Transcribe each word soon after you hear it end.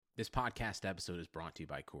This podcast episode is brought to you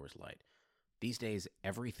by Coors Light. These days,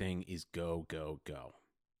 everything is go, go, go.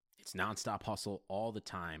 It's nonstop hustle all the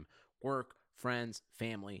time. Work, friends,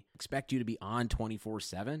 family expect you to be on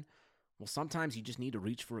 24/7. Well, sometimes you just need to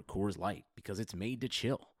reach for a Coors Light because it's made to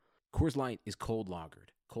chill. Coors Light is cold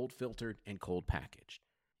lagered, cold filtered, and cold packaged.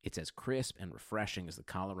 It's as crisp and refreshing as the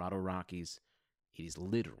Colorado Rockies. It is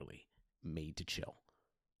literally made to chill.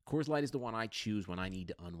 Coors Light is the one I choose when I need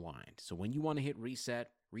to unwind. So when you want to hit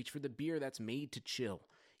reset, reach for the beer that's made to chill.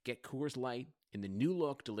 Get Coors Light in the new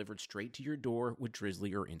look delivered straight to your door with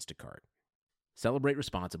Drizzly or Instacart. Celebrate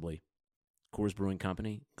responsibly. Coors Brewing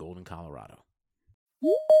Company, Golden, Colorado.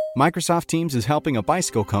 Microsoft Teams is helping a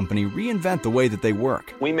bicycle company reinvent the way that they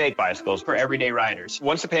work. We make bicycles for everyday riders.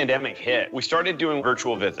 Once the pandemic hit, we started doing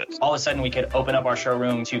virtual visits. All of a sudden, we could open up our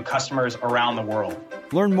showroom to customers around the world.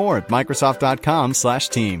 Learn more at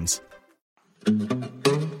Microsoft.com/Teams.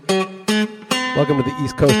 Welcome to the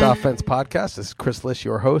East Coast Offense Podcast. This is Chris Lish,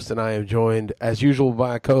 your host, and I am joined, as usual,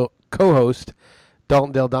 by my co-host,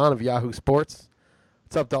 Dalton Del Don of Yahoo Sports.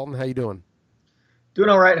 What's up, Dalton? How you doing? Doing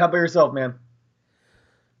all right. How about yourself, man?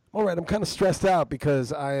 All right. I'm kind of stressed out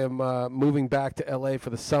because I am moving back to L.A. for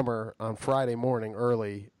the summer on Friday morning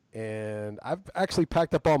early, and I've actually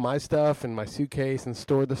packed up all my stuff in my suitcase and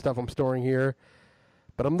stored the stuff I'm storing here.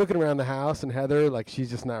 But I'm looking around the house, and Heather, like, she's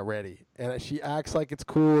just not ready. And she acts like it's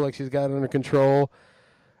cool, like she's got it under control.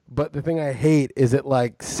 But the thing I hate is at,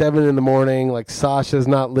 like, 7 in the morning, like, Sasha's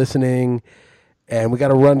not listening, and we got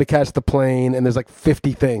to run to catch the plane, and there's, like,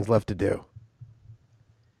 50 things left to do.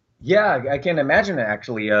 Yeah, I can't imagine it,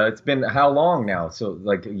 actually. It's been how long now? So,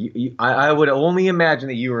 like, I would only imagine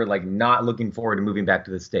that you were, like, not looking forward to moving back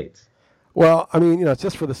to the States. Well, I mean, it's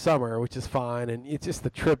just for the summer, which is fine, and it's just the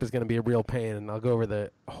trip is going to be a real pain, and I'll go over the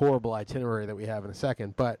horrible itinerary that we have in a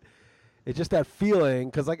second, but it's just that feeling,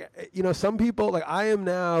 because, like, some people, like, I am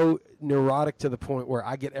now neurotic to the point where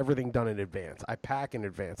I get everything done in advance. I pack in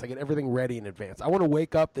advance. I get everything ready in advance. I want to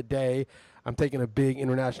wake up the day I'm taking a big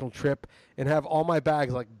international trip and have all my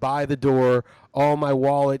bags, like, by the door, all my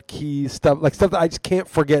wallet, keys, stuff that I just can't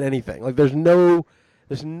forget anything. Like, there's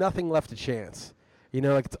nothing left to chance.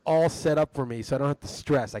 Like, it's all set up for me, so I don't have to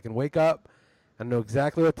stress. I can wake up, I know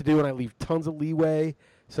exactly what to do, and I leave tons of leeway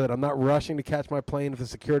so that I'm not rushing to catch my plane if the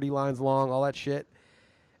security line's long, all that shit.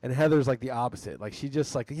 And Heather's like the opposite. Like, she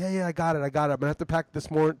just like, yeah, I got it. I'm going to have to pack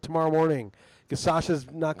tomorrow morning because Sasha's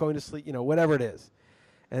not going to sleep, whatever it is.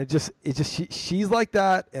 And she's like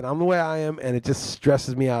that, and I'm the way I am, and it just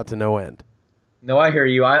stresses me out to no end. No, I hear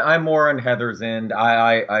you. I'm more on Heather's end.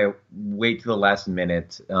 I wait to the last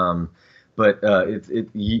minute. But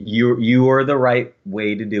you are the right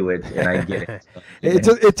way to do it, and I get it.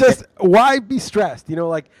 It's just why be stressed?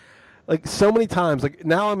 Like so many times. Like,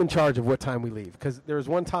 now I'm in charge of what time we leave, because there was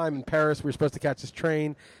one time in Paris we were supposed to catch this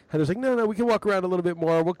train. Heather's like, no, we can walk around a little bit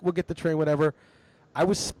more. We'll get the train, whatever. I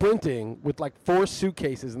was sprinting with like 4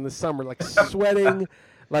 suitcases in the summer, like sweating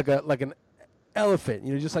like an elephant,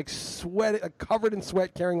 just like sweat, covered in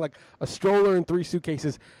sweat, carrying like a stroller and 3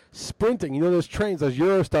 suitcases, sprinting. Those trains, those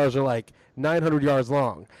Eurostars are like 900 yards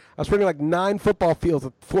long. I was sprinting like 9 football fields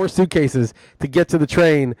with 4 suitcases to get to the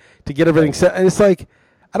train, to get everything set. And it's like,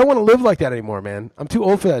 I don't want to live like that anymore, man. I'm too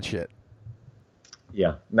old for that shit.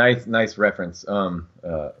 Yeah, nice reference.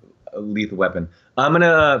 Lethal Weapon. I'm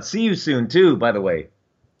gonna see you soon too, by the way.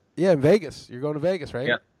 Yeah, in Vegas. You're going to Vegas, right?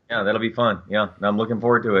 Yeah, that'll be fun. Yeah, I'm looking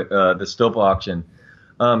forward to it. The Stopa auction.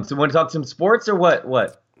 So you want to talk some sports or what?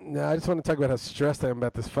 No, I just want to talk about how stressed I am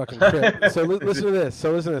about this fucking trip. So listen to this.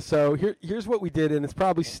 So here's what we did, and it's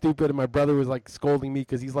probably stupid, and my brother was like scolding me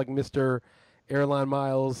because he's like Mr. Airline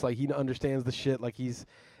Miles. Like, he understands the shit. Like, it's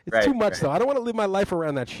too much, though. I don't want to live my life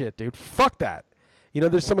around that shit, dude. Fuck that.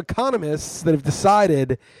 There's some economists that have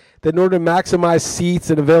decided that in order to maximize seats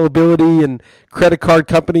and availability and credit card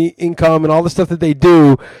company income and all the stuff that they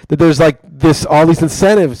do, that there's like all these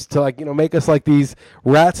incentives to like, make us like these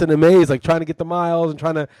rats in a maze, like trying to get the miles and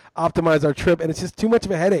trying to optimize our trip. And it's just too much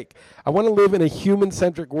of a headache. I want to live in a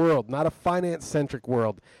human-centric world, not a finance-centric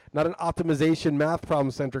world, not an optimization math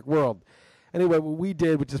problem-centric world. Anyway, what we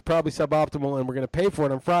did, which is probably suboptimal, and we're going to pay for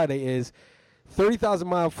it on Friday, is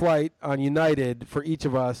 30,000-mile flight on United for each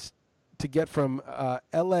of us to get from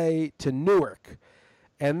L.A. to Newark.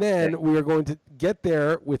 And then we are going to get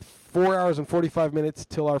there with 4 hours and 45 minutes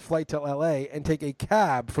till our flight to L.A. and take a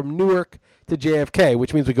cab from Newark to JFK,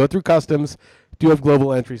 which means we go through customs, do have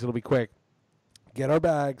global entry, so it'll be quick. Get our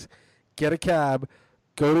bags, get a cab,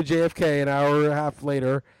 go to JFK an hour and a half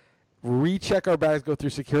later, recheck our bags, go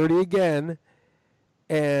through security again,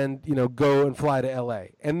 and, go and fly to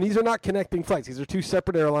L.A. And these are not connecting flights. These are 2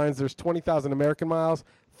 separate airlines. There's 20,000 American miles,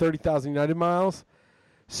 30,000 United miles.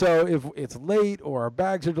 So if it's late or our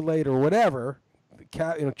bags are delayed or whatever,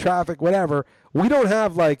 traffic, whatever, we don't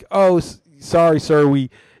have like, oh, sorry, sir,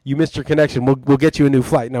 you missed your connection. We'll get you a new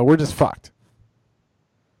flight. No, we're just fucked.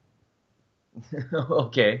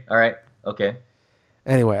 Okay. All right. Okay.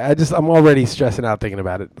 Anyway, I'm already stressing out thinking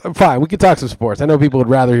about it. I'm fine. We can talk some sports. I know people would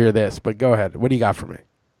rather hear this, but go ahead. What do you got for me?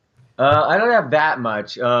 I don't have that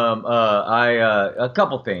much. A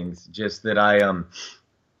couple things. Just that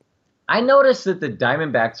I noticed that the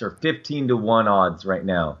Diamondbacks are 15-1 odds right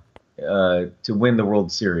now to win the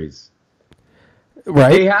World Series.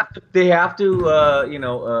 Right. They have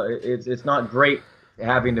to. It's not great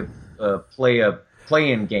having to play a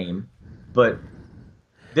play-in game, but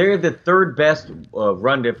they're the third best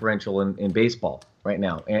run differential in baseball right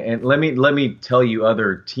now. And let me tell you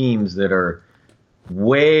other teams that are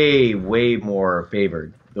way more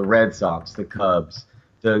favored: the Red Sox, the Cubs,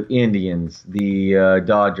 the Indians, the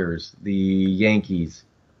Dodgers, the Yankees,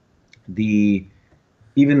 even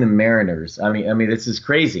the Mariners. I mean, this is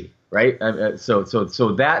crazy, right? So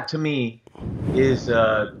that to me is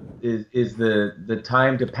the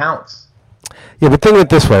time to pounce. Yeah, but think of it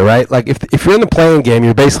this way, right? Like if you're in the playing game,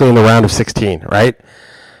 you're basically in the round of 16, right?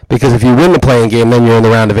 Because if you win the playing game, then you're in the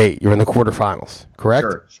round of 8. You're in the quarterfinals, correct?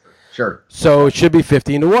 Sure. So it should be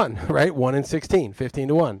 15-1, right? 1 in 16,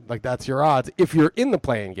 15-1. Like that's your odds if you're in the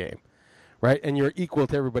playing game, right? And you're equal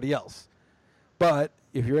to everybody else. But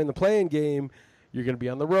if you're in the playing game, you're going to be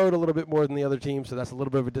on the road a little bit more than the other team, so that's a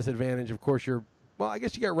little bit of a disadvantage. Of course, I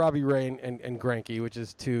guess you got Robbie Ray and Greinke, which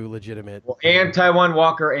is two legitimate. Well, and Taijuan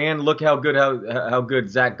Walker, and look how good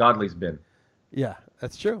Zach Godley's been. Yeah,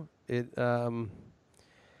 that's true.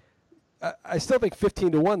 I still think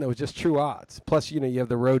 15-1 though is just true odds. Plus, you have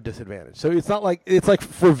the road disadvantage. So it's not like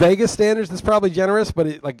for Vegas standards, it's probably generous, but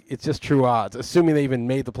it's just true odds, assuming they even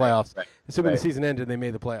made the playoffs. Right. Assuming the season ended, and they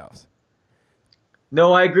made the playoffs.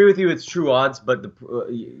 No, I agree with you. It's true odds, but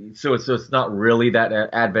so it's not really that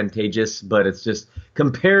advantageous. But it's just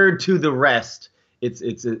compared to the rest,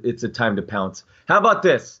 it's a time to pounce. How about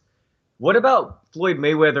this? What about Floyd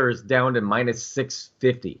Mayweather is down to minus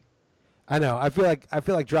 650? I know. I feel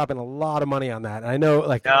like dropping a lot of money on that. I know,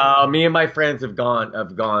 like. Me and my friends have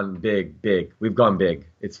gone big. We've gone big.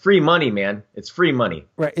 It's free money, man. It's free money.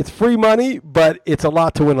 Right. It's free money, but it's a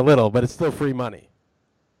lot to win a little. But it's still free money.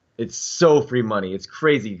 It's so free money. It's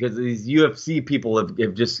crazy because these UFC people have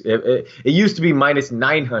just. It used to be minus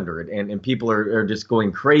 900, and people are just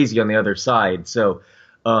going crazy on the other side. So,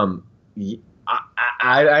 I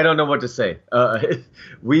don't know what to say.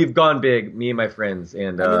 We've gone big, me and my friends,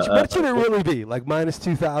 and what should it really be? Like minus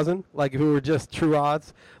 2,000? Like if it were just true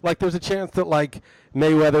odds? Like there's a chance that like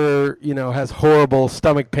Mayweather, has horrible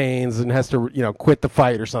stomach pains and has to, quit the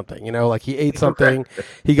fight or something. Like he ate something,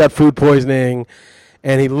 he got food poisoning,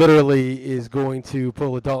 and he literally is going to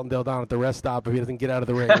pull a Dalton Del Don at the rest stop if he doesn't get out of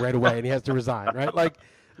the ring right away, and he has to resign, right? Like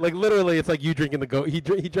literally, it's like you drinking the goat. He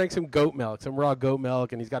drank some goat milk, some raw goat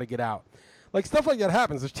milk, and he's got to get out. Like, stuff like that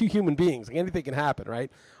happens. There's two human beings. Like, anything can happen,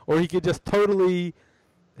 right? Or he could just totally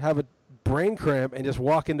have a brain cramp and just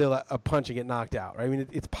walk into a punch and get knocked out, right? I mean,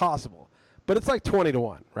 it's possible. But it's like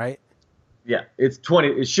 20-1, right? Yeah, it's 20.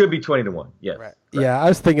 It should be 20-1, yes. Right. Yeah, I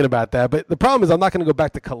was thinking about that. But the problem is I'm not going to go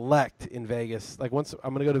back to collect in Vegas. Like, once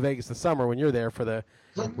I'm going to go to Vegas this summer when you're there for the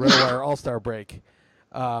RotoWire All-Star break.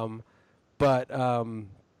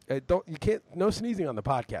 No sneezing on the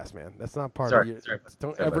podcast, man. That's not part of your.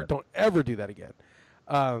 Don't ever do that again.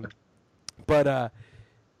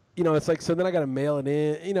 It's like, so then I got to mail it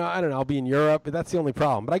in. I don't know. I'll be in Europe, but that's the only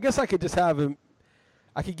problem. But I guess I could just have him.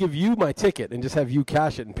 I could give you my ticket and just have you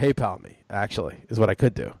cash it and PayPal me. Actually, is what I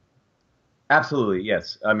could do. Absolutely,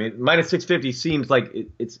 yes. I mean, minus 650 seems like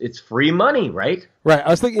it's free money, right? Right. I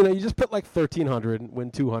was thinking, you just put like 1,300,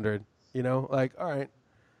 win 200. Like, all right,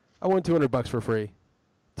 I won $200 for free.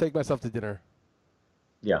 Take myself to dinner.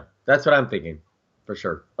 Yeah, that's what I'm thinking, for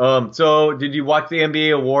sure. So did you watch the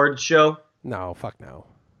NBA awards show? No, fuck no.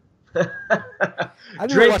 I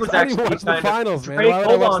didn't watch the finals, man. Why would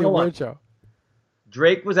I watch the award show?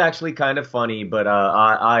 Drake was actually kind of funny, but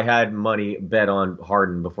I had money bet on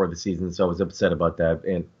Harden before the season, so I was upset about that.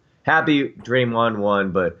 And happy Draymond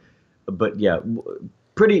won, but yeah,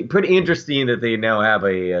 pretty interesting that they now have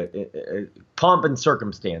a pomp and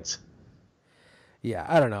circumstance. Yeah,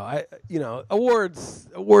 I don't know.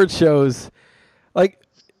 Awards shows, like,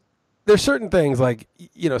 there's certain things like,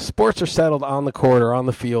 sports are settled on the court or on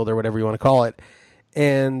the field or whatever you want to call it,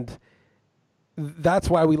 and that's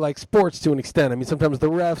why we like sports to an extent. I mean, sometimes the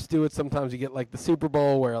refs do it. Sometimes you get like the Super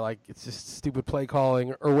Bowl where like it's just stupid play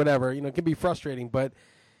calling or whatever. It can be frustrating, but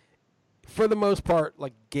for the most part,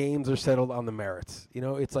 like, games are settled on the merits.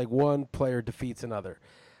 It's like one player defeats another.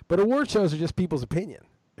 But award shows are just people's opinion,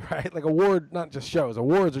 right? Like not just shows.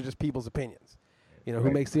 Awards are just people's opinions. You know,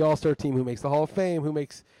 who makes the All-Star team, who makes the Hall of Fame, who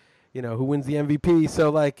wins the MVP. So,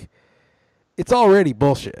 like, it's already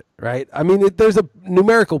bullshit, right? I mean, there's a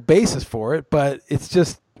numerical basis for it, but it's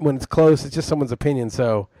just, when it's close, it's just someone's opinion.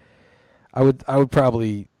 So I'm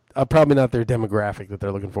probably not their demographic that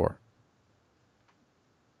they're looking for.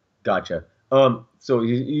 Gotcha. So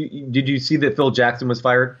did you see that Phil Jackson was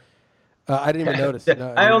fired? I didn't even notice.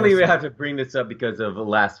 No, I only have to bring this up because of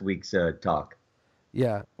last week's talk.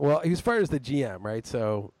 Yeah. Well, he was fired as the GM, right?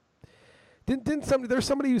 So there's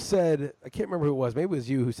somebody who said, I can't remember who it was, maybe it was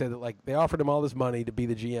you, who said that, like, they offered him all this money to be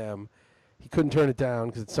the GM. He couldn't turn it down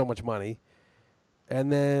because it's so much money. And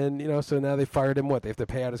then, you know, so now they fired him. What? They have to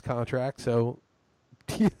pay out his contract. So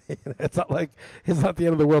it's not the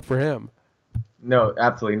end of the world for him. No,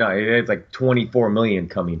 absolutely not. It's like $24 million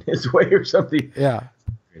coming his way or something. Yeah.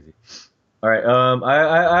 Crazy. All right.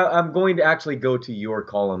 I'm going to actually go to your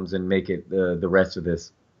columns and make it the rest of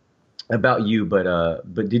this about you. But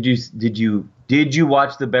did you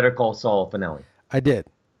watch the Better Call Saul finale? I did.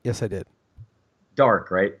 Yes, I did. Dark,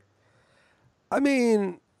 right? I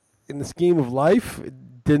mean, in the scheme of life, it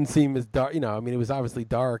didn't seem as dark. You know, I mean, it was obviously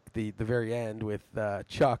dark. The very end with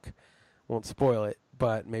Chuck. Won't spoil it,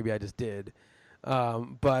 but maybe I just did.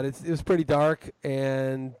 But it was pretty dark,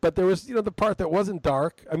 but there was, you know, the part that wasn't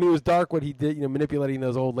dark. I mean, it was dark what he did, you know, manipulating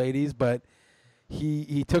those old ladies, but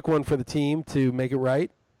he took one for the team to make it right.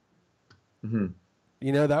 Mm-hmm.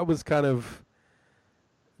 You know, that was kind of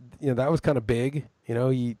big. You know,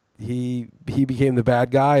 he became the bad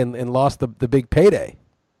guy and lost the big payday.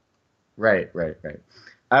 Right.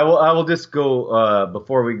 I will just go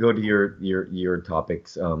before we go to your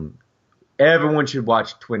topics. Everyone should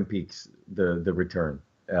watch Twin Peaks: The Return.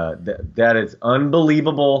 That is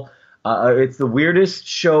unbelievable. It's the weirdest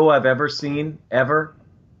show I've ever seen, ever.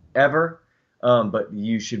 But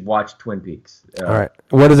you should watch Twin Peaks. All right,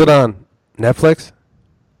 what is it on? Netflix?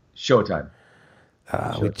 Showtime.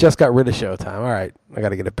 We just got rid of Showtime. All right, I got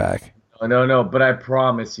to get it back. No. But I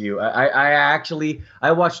promise you,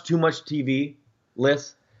 I watch too much TV.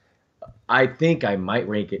 Liz, I think I might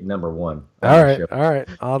rank it number one. All right.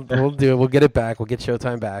 We'll do it. We'll get it back. We'll get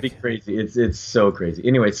Showtime back. It's crazy. It's so crazy.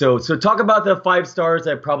 Anyway, so talk about the 5 stars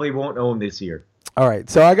I probably won't own this year. All right.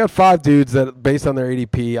 So I got 5 dudes that, based on their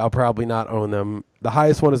ADP, I'll probably not own them. The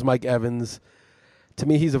highest one is Mike Evans. To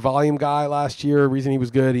me, he's a volume guy last year. The reason he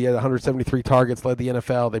was good, he had 173 targets, led the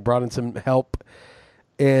NFL. They brought in some help.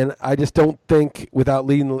 And I just don't think, without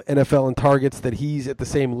leading the NFL in targets, that he's at the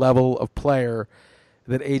same level of player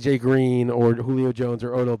that A.J. Green or Julio Jones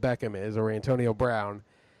or Odell Beckham is, or Antonio Brown.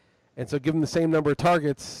 And so give him the same number of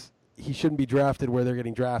targets, he shouldn't be drafted where they're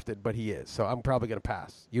getting drafted, but he is. So I'm probably going to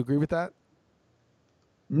pass. You agree with that?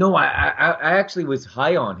 No, I actually was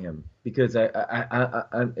high on him because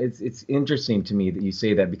it's interesting to me that you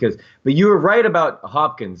say that but you were right about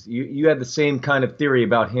Hopkins. You had the same kind of theory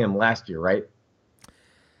about him last year, right?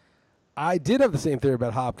 I did have the same theory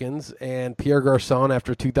about Hopkins and Pierre Garçon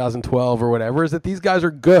after 2012 or whatever, is that these guys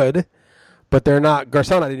are good, but they're not.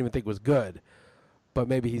 Garçon I didn't even think was good, but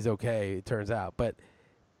maybe he's okay, it turns out. But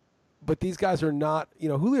these guys are not, you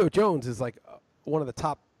know, Julio Jones is like one of the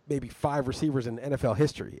top maybe 5 receivers in NFL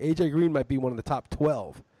history. A.J. Green might be one of the top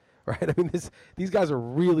 12, right? I mean, these guys are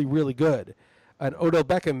really, really good. And Odell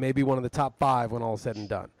Beckham may be one of the top 5 when all is said and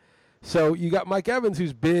done. So you got Mike Evans,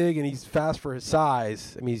 who's big and he's fast for his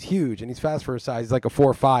size. I mean, he's huge and he's fast for his size. He's like a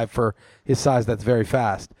 4.5 for his size. That's very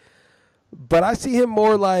fast. But I see him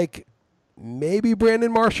more like maybe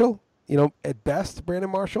Brandon Marshall. You know, at best, Brandon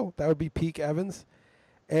Marshall. That would be peak Evans.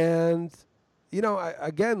 And, you know, I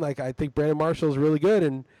think Brandon Marshall is really good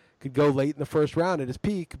and could go late in the first round at his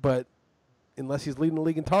peak. But unless he's leading the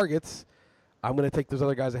league in targets, I'm going to take those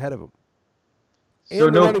other guys ahead of him. So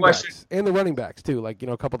no question. And the running backs, too. Like, you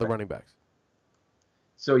know, a couple of the running backs.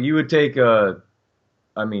 So you would take,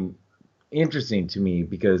 interesting to me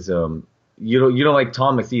because you don't like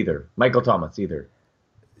Thomas either. Michael Thomas either.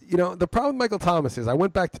 You know, the problem with Michael Thomas is I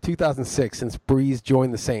went back to 2006 since Breeze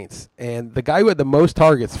joined the Saints. And the guy who had the most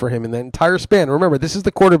targets for him in the entire span, remember, this is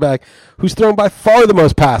the quarterback who's thrown by far the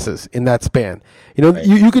most passes in that span. You know, right.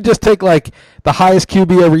 you could just take, like, the highest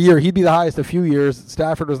QB every year. He'd be the highest a few years.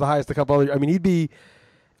 Stafford was the highest a couple other years. I mean, he'd be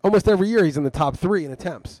almost every year he's in the top 3 in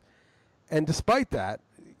attempts. And despite that,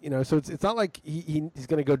 you know, so it's not like he's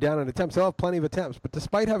going to go down in attempts. He'll have plenty of attempts. But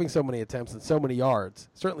despite having so many attempts and so many yards,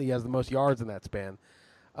 certainly he has the most yards in that span.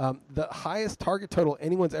 The highest target total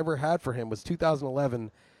anyone's ever had for him was 2011.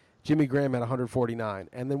 Jimmy Graham had 149.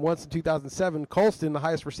 And then once in 2007, Colston, the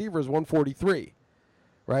highest receiver, is 143.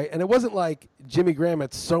 right? And it wasn't like Jimmy Graham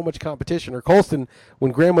had so much competition, or Colston,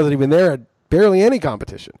 when Graham wasn't even there, had barely any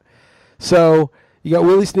competition. So you got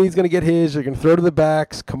Willie Snead's going to get his. They're going to throw to the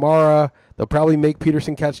backs. Kamara, they'll probably make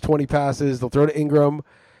Peterson catch 20 passes. They'll throw to Ingram.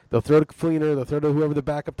 They'll throw to Fleener. They'll throw to whoever the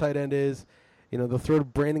backup tight end is. They'll throw to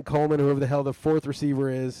Brandon Coleman, whoever the hell the fourth receiver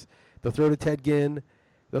is. They'll throw to Ted Ginn.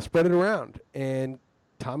 They'll spread it around. And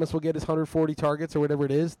Thomas will get his 140 targets or whatever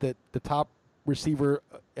it is that the top receiver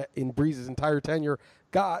in Breeze's entire tenure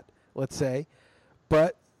got, let's say.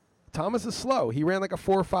 But Thomas is slow. He ran like a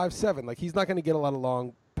 4.57. Like, he's not going to get a lot of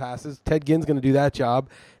long passes. Ted Ginn's going to do that job.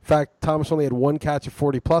 In fact, Thomas only had one catch of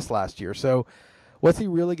 40-plus last year. So what's he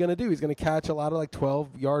really going to do? He's going to catch a lot of like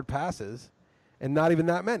 12-yard passes, and not even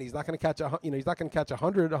that many. He's not going to catch he's not going to catch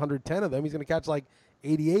 100, 110 of them. He's going to catch like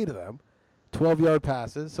 88 of them, 12-yard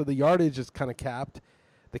passes. So the yardage is kind of capped.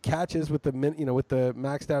 The catches with the with the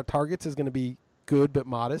maxed out targets is going to be good but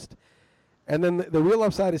modest. And then the real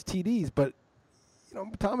upside is TDs. But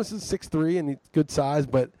Thomas is 6'3" and he's good size,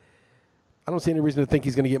 but I don't see any reason to think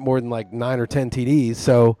he's going to get more than like 9 or 10 TDs.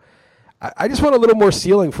 So I just want a little more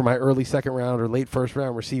ceiling for my early second round or late first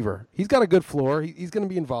round receiver. He's got a good floor. He's going to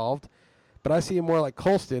be involved, but I see him more like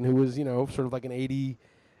Colston, who was sort of like an 80,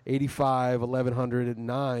 85,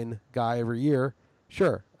 1,109 guy every year.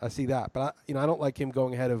 Sure, I see that, but I don't like him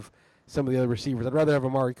going ahead of some of the other receivers. I'd rather have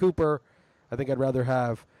Amari Cooper. I think I'd rather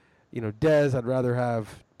have Dez. I'd rather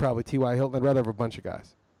have probably T.Y. Hilton. I'd rather have a bunch of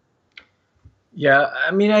guys. Yeah,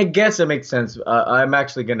 I mean, I guess it makes sense. I'm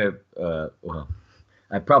actually going to,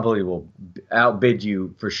 I probably will outbid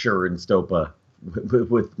you for sure in Stopa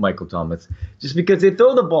with Michael Thomas, just because they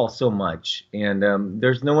throw the ball so much, and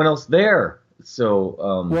there's no one else there. So,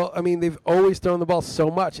 well, I mean, they've always thrown the ball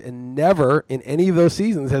so much, and never in any of those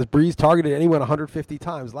seasons has Breeze targeted anyone 150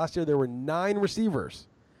 times. Last year, there were 9 receivers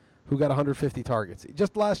who got 150 targets,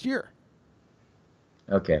 just last year.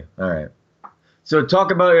 Okay, all right. So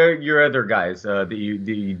talk about your other guys that you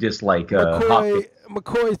dislike.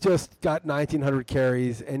 McCoy's just got 1,900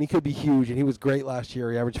 carries, and he could be huge, and he was great last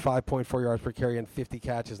year. He averaged 5.4 yards per carry and 50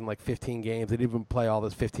 catches in like 15 games. They didn't even play all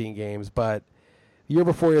those 15 games, but the year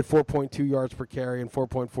before he had 4.2 yards per carry and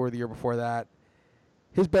 4.4 the year before that.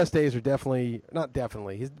 His best days are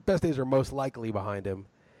his best days are most likely behind him,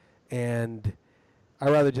 and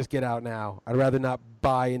I'd rather just get out now. I'd rather not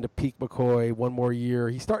buy into peak McCoy one more year.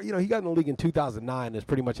 He got in the league in 2009 and has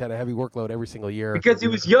pretty much had a heavy workload every single year. Because he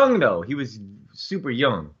was young, though. He was super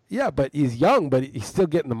young. Yeah, but he's young, but he's still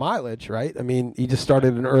getting the mileage, right? I mean, he just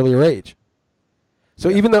started at an earlier age. So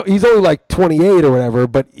even though he's only like 28 or whatever,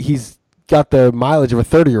 but he's got the mileage of a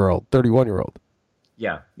 30-year-old, 31-year-old.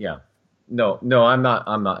 Yeah. No, I'm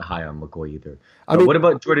not high on McCoy either. What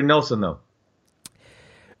about Jordy Nelson, though?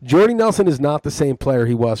 Jordy Nelson is not the same player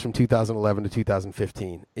he was from 2011 to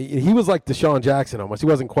 2015. He was like Deshaun Jackson almost. He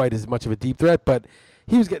wasn't quite as much of a deep threat, but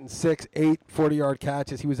he was getting 6, 8, 40-yard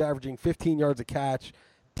catches. He was averaging 15 yards a catch,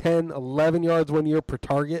 10, 11 yards 1 year per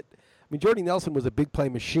target. I mean, Jordy Nelson was a big play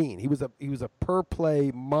machine. He was a per-play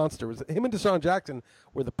monster. Him and Deshaun Jackson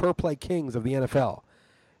were the per-play kings of the NFL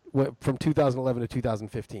from 2011 to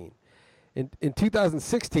 2015. In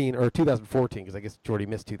 2016, or 2014, because I guess Jordy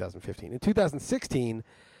missed 2015. In 2016,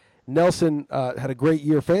 Nelson had a great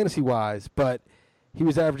year fantasy-wise, but he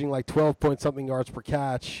was averaging like 12-point-something yards per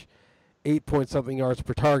catch, 8-point-something yards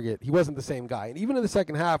per target. He wasn't the same guy. And even in the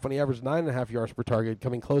second half, when he averaged 9.5 yards per target,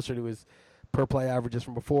 coming closer to his per-play averages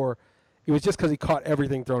from before, it was just because he caught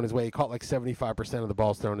everything thrown his way. He caught like 75% of the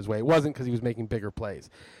balls thrown his way. It wasn't because he was making bigger plays.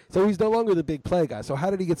 So he's no longer the big play guy. So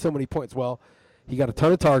how did he get so many points? Well, he got a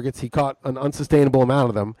ton of targets. He caught an unsustainable amount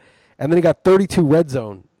of them. And then he got 32 red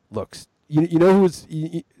zone looks. You know who was –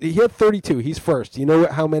 he had 32. He's first. You know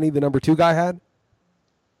how many the number 2 guy had?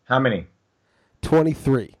 How many?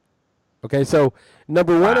 23. Okay, so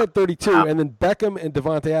number 1 had 32, and then Beckham and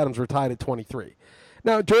Devontae Adams were tied at 23.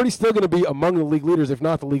 Now, Jordy's still going to be among the league leaders, if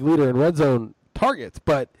not the league leader in red zone targets,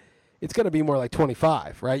 but it's going to be more like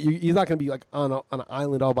 25, right? He's not going to be like on an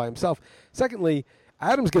island all by himself. Secondly,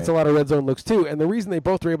 Adams gets a lot of red zone looks too, and the reason they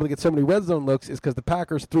both were able to get so many red zone looks is because the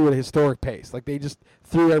Packers threw at a historic pace. Like, they just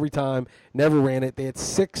threw every time, never ran it. They had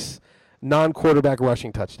 6 non-quarterback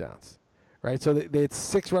rushing touchdowns, right? So they had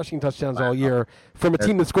 6 rushing touchdowns all year from a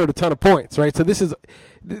team that scored a ton of points, right? So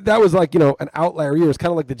that was like, an outlier year. It's kind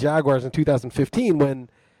of like the Jaguars in 2015 when,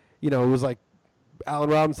 it was like Allen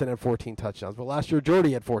Robinson had 14 touchdowns, but last year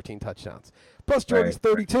Jordy had 14 touchdowns. Plus Jordy's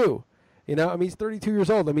 32. He's 32 years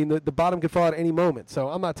old. I mean, the bottom could fall at any moment. So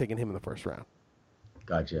I'm not taking him in the first round.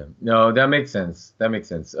 Gotcha. No, that makes sense.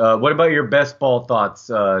 What about your best ball thoughts?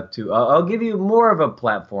 I'll give you more of a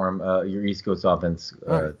platform. Your East Coast offense.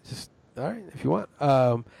 All right, if you want.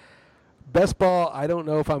 Best ball, I don't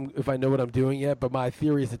know if I know what I'm doing yet, but my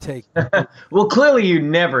theory is to take. Well, clearly you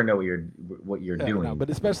never know what you're doing. No, but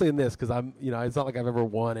especially in this, because it's not like I've ever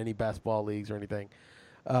won any best ball leagues or anything.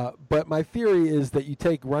 But my theory is that you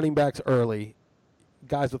take running backs early,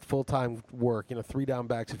 guys with full-time work, 3 down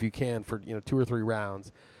backs if you can for 2 or 3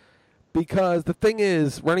 rounds, because the thing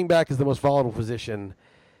is, running back is the most volatile position,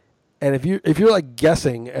 and if you're like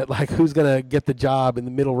guessing at like who's gonna get the job in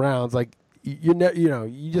the middle rounds, like you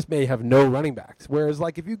just may have no running backs. Whereas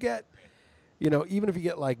like if you get, even if you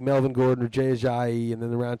get like Melvin Gordon or Jay Ajayi, and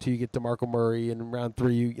then in round 2 you get DeMarco Murray, and in round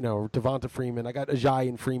 3 Devonta Freeman. I got Ajayi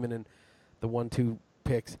and Freeman in the 1-2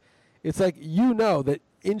 picks. It's like that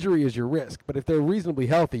injury is your risk, but if they're reasonably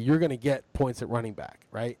healthy, you're going to get points at running back,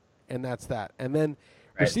 right? And that's that. And then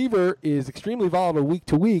receiver is extremely volatile week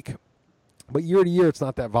to week, but year to year it's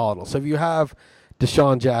not that volatile. So if you have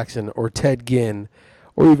Deshaun Jackson or Ted Ginn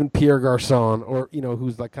or even Pierre Garçon or,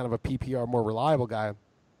 who's like kind of a PPR more reliable guy, at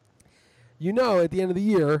the end of the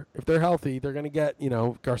year, if they're healthy, they're going to get,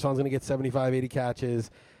 Garçon's going to get 75, 80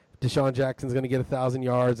 catches. Deshaun Jackson's going to get 1,000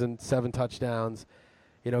 yards and 7 touchdowns.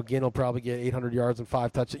 Ginn will probably get 800 yards and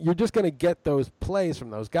 5 touchdowns. You're just going to get those plays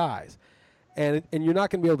from those guys. And you're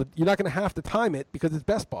not going to have to time it because it's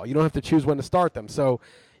best ball. You don't have to choose when to start them. So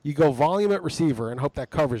you go volume at receiver and hope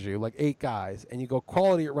that covers you, like 8 guys. And you go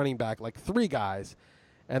quality at running back, like 3 guys.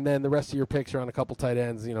 And then the rest of your picks are on a couple tight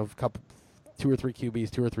ends, 2 or 3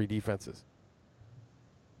 QBs, 2 or 3 defenses.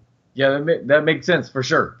 Yeah, that makes sense for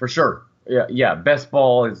sure. Yeah. Best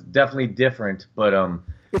ball is definitely different, but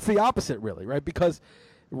it's the opposite, really, right? Because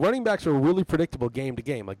running backs are really predictable game to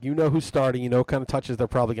game. Like who's starting, what kind of touches they're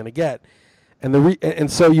probably going to get, and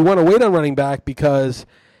so you want to wait on running back because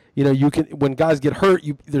you can, when guys get hurt,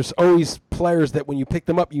 there's always players that when you pick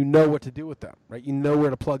them up, what to do with them, right? You know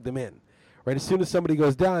where to plug them in, right? As soon as somebody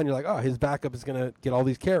goes down, you're like, oh, his backup is going to get all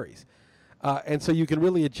these carries. And so you can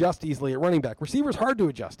really adjust easily at running back. Receiver's hard to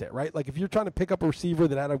adjust at, right? Like if you're trying to pick up a receiver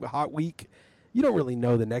that had a hot week, you don't really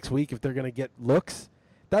know the next week if they're going to get looks.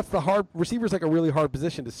 That's the hard – receiver's like a really hard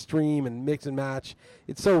position to stream and mix and match.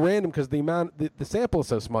 It's so random because the sample is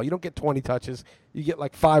so small. You don't get 20 touches. You get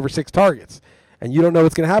like 5 or 6 targets. And you don't know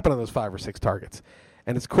what's going to happen on those 5 or 6 targets.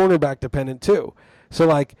 And it's cornerback dependent too. So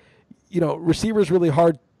like, receiver's really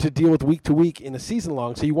hard to deal with week to week in a season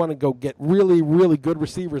long, so you want to go get really, really good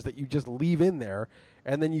receivers that you just leave in there,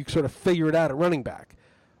 and then you sort of figure it out at running back.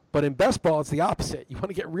 But in best ball, it's the opposite. You want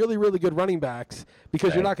to get really, really good running backs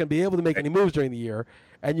because you're not going to be able to make any moves during the year,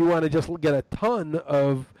 and you want to just get a ton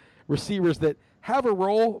of receivers that have a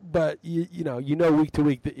role, but you know week to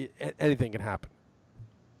week that anything can happen.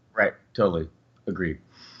 Right, totally. Agreed.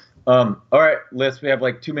 All right, Liz, we have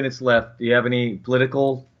like 2 minutes left. Do you have any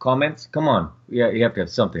political comments? Come on. Yeah, you have to have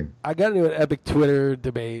something. I got into an epic Twitter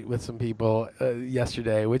debate with some people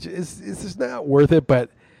yesterday, which is just not worth it, but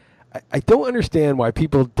I don't understand why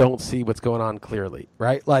people don't see what's going on clearly,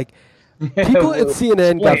 right? Like, people at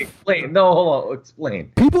CNN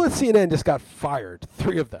Explain. People at CNN just got fired,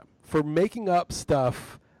 3 of them, for making up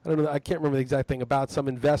stuff. I don't know. I can't remember the exact thing about some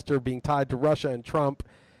investor being tied to Russia and Trump.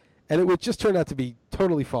 And it would just turn out to be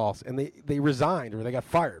totally false, and they resigned or they got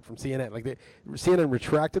fired from CNN. Like CNN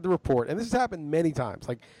retracted the report, and this has happened many times.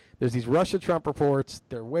 Like there's these Russia-Trump reports;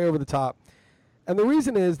 they're way over the top, and the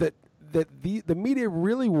reason is that the media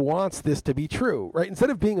really wants this to be true, right? Instead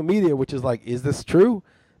of being a media which is like, is this true?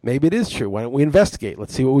 Maybe it is true. Why don't we investigate?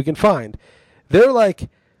 Let's see what we can find. They're like,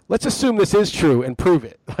 let's assume this is true and prove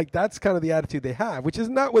it. Like that's kind of the attitude they have, which is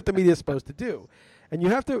not what the media is supposed to do. And you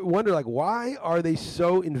have to wonder, like, why are they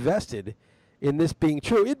so invested in this being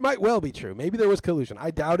true? It might well be true. Maybe there was collusion.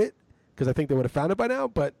 I doubt it because I think they would have found it by now,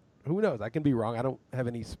 but who knows? I can be wrong. I don't have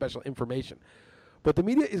any special information. But the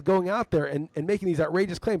media is going out there and making these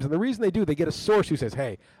outrageous claims. And the reason they do, they get a source who says,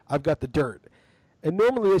 hey, I've got the dirt. And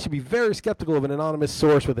normally they should be very skeptical of an anonymous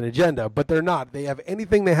source with an agenda, but they're not. They have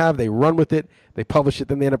anything they have, they run with it, they publish it,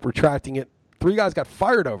 then they end up retracting it. 3 guys got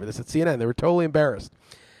fired over this at CNN. They were totally embarrassed.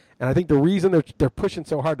 And I think the reason they're pushing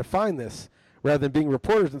so hard to find this, rather than being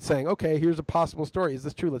reporters and saying, okay, here's a possible story. Is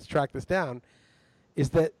this true? Let's track this down,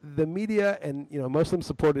 is that the media, and most of them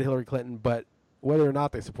supported Hillary Clinton, but whether or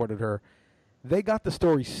not they supported her, they got the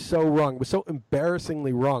story so wrong. It was so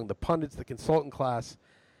embarrassingly wrong. The pundits, the consultant class,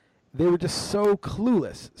 they were just so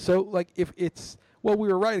clueless. So, like, if it's, well, we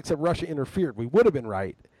were right except Russia interfered. We would have been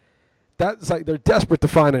right. That's like they're desperate to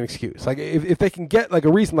find an excuse. Like if they can get like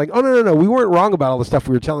a reason, like, oh no, we weren't wrong about all the stuff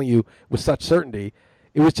we were telling you with such certainty.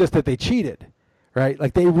 It was just that they cheated, right?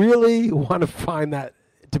 Like they really want to find that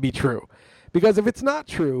to be true, because if it's not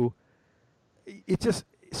true, it's just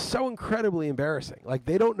so incredibly embarrassing. Like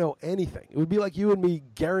they don't know anything. It would be like you and me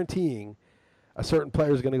guaranteeing a certain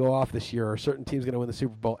player is going to go off this year or a certain team's going to win the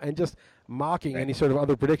Super Bowl, and just mocking any sort of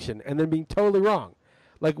other prediction and then being totally wrong.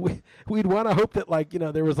 Like we'd want to hope that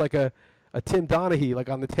there was like a Tim Donaghy like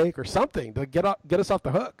on the take or something to get us off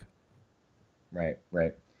the hook. Right.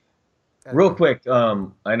 Real quick,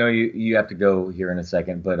 I know you have to go here in a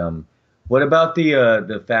second, but what about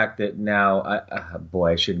the fact that now,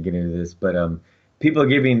 I shouldn't get into this, but people are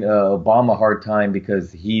giving Obama a hard time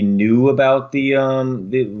because he knew about the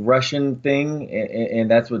Russian thing, and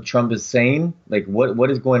that's what Trump is saying. Like,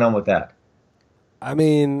 what is going on with that? I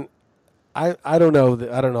mean, I don't know.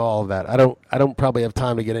 I don't know all of that. I don't probably have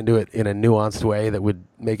time to get into it in a nuanced way that would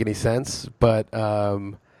make any sense. But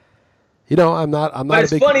I'm not. But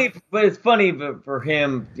it's funny. But it's funny for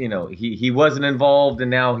him. He wasn't involved,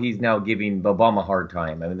 and now he's giving Obama a hard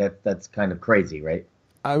time. I mean, that's kind of crazy, right?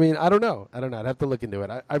 I mean, I don't know. I'd have to look into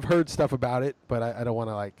it. I've heard stuff about it, but I don't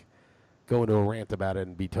want to go into a rant about it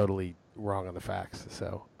and be totally wrong on the facts.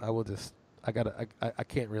 So I will just. I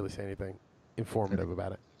can't really say anything informative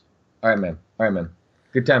about it. All right, man.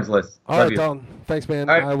 Good times, Liz. All right, Dalton. Thanks, man.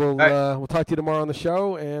 All right. I will. We'll talk to you tomorrow on the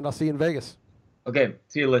show, and I'll see you in Vegas. Okay.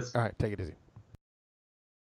 See you, Liz. All right. Take it easy.